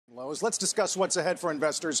Lows. Let's discuss what's ahead for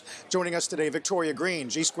investors. Joining us today, Victoria Greene,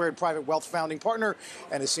 G Squared Private Wealth founding partner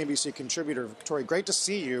and a CNBC contributor. Victoria, great to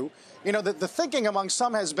see you. You know, the thinking among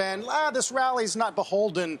some has been, this rally's not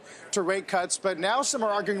beholden to rate cuts, but now some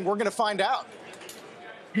are arguing we're going to find out.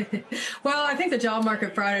 Well, I think the job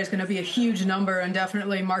market Friday is going to be a huge number and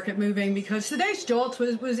definitely market moving because today's JOLTS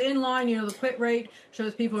was in line. You know, the quit rate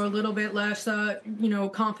shows people are a little bit less,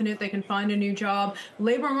 confident they can find a new job.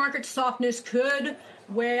 Labor market softness could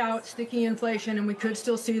weigh out sticky inflation, and we could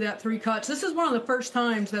still see that 3 cuts. This is one of the first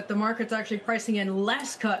times that the market's actually pricing in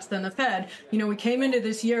less cuts than the Fed. You know, we came into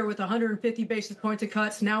this year with 150 basis points of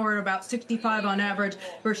cuts. Now we're at about 65 on average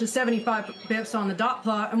versus 75 bips on the dot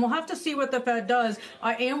plot, and we'll have to see what the Fed does.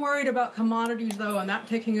 I am worried about commodities, though, and that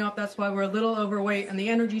picking up. That's why we're a little overweight in the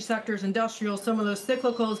energy sectors, industrials, some of those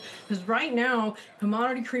cyclicals, because right now,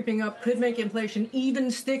 commodity creeping up could make inflation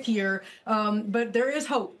even stickier, but there is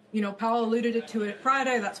hope. You know, Powell alluded to it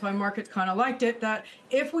Friday. That's why markets kind of liked it, that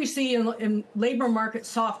if we see in labor market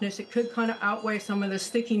softness, it could kind of outweigh some of the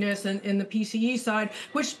stickiness in the PCE side,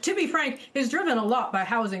 which, to be frank, is driven a lot by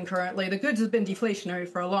housing currently. The goods have been deflationary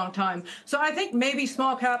for a long time. So I think maybe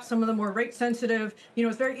small caps, some of the more rate sensitive, you know,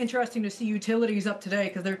 it's very interesting to see utilities up today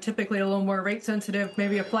because they're typically a little more rate sensitive,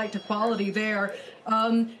 maybe a flight to quality there.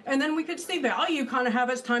 And then we could see value kind of have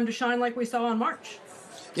its time to shine like we saw in March.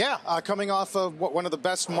 Yeah, coming off of one of the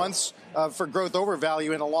best months for growth over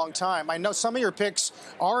value in a long time. I know some of your picks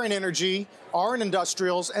are in energy, are in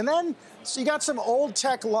industrials, and then so you got some old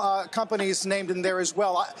tech companies named in there as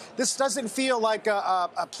well. This doesn't feel like a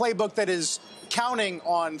playbook that is counting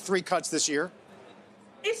on 3 cuts this year.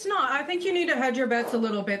 It's not. I think you need to hedge your bets a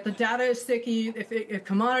little bit. The data is sticky. If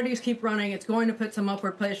commodities keep running, it's going to put some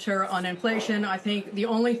upward pressure on inflation. I think the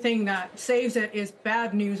only thing that saves it is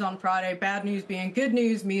bad news on Friday. Bad news being good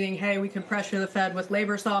news, meaning, hey, we can pressure the Fed with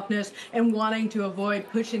labor softness and wanting to avoid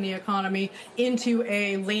pushing the economy into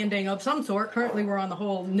a landing of some sort. Currently, we're on the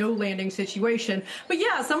whole no landing situation. But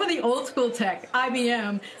yeah, some of the old school tech,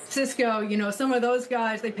 IBM, Cisco, you know, some of those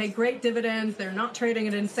guys, they pay great dividends. They're not trading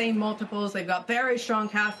at insane multiples. They've got very strong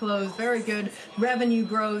cash flows, very good revenue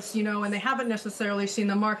growth, you know, and they haven't necessarily seen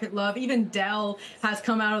the market love. Even Dell has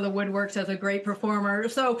come out of the woodworks as a great performer.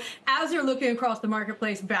 So as you're looking across the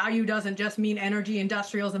marketplace, value doesn't just mean energy,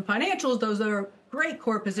 industrials, and financials. Those are great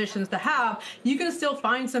core positions to have. You can still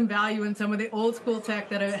find some value in some of the old school tech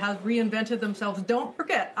that has reinvented themselves. Don't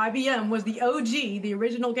forget, IBM was the OG, the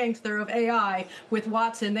original gangster of AI with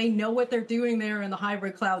Watson. They know what they're doing there in the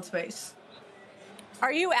hybrid cloud space.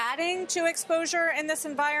 Are you adding to exposure in this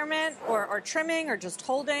environment or trimming or just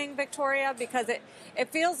holding, Victoria? Because it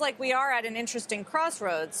feels like we are at an interesting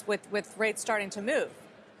crossroads with rates starting to move.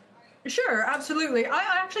 Sure, absolutely. I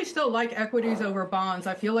actually still like equities over bonds.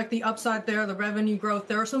 I feel like the upside there, the revenue growth,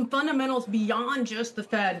 there are some fundamentals beyond just the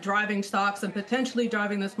Fed driving stocks and potentially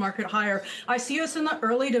driving this market higher. I see us in the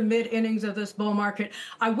early to mid innings of this bull market.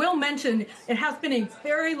 I will mention it has been a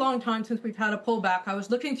very long time since we've had a pullback. I was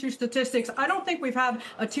looking through statistics. I don't think we've had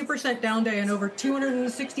a 2% down day in over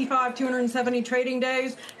 265, 270 trading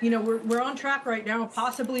days. You know, we're on track right now,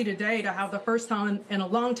 possibly today, to have the first time in a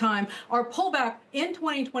long time. Our pullback in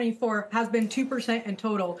 2024 has been 2% in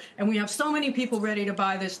total, and we have so many people ready to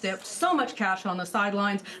buy this dip, so much cash on the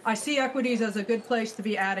sidelines. I see equities as a good place to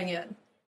be adding in.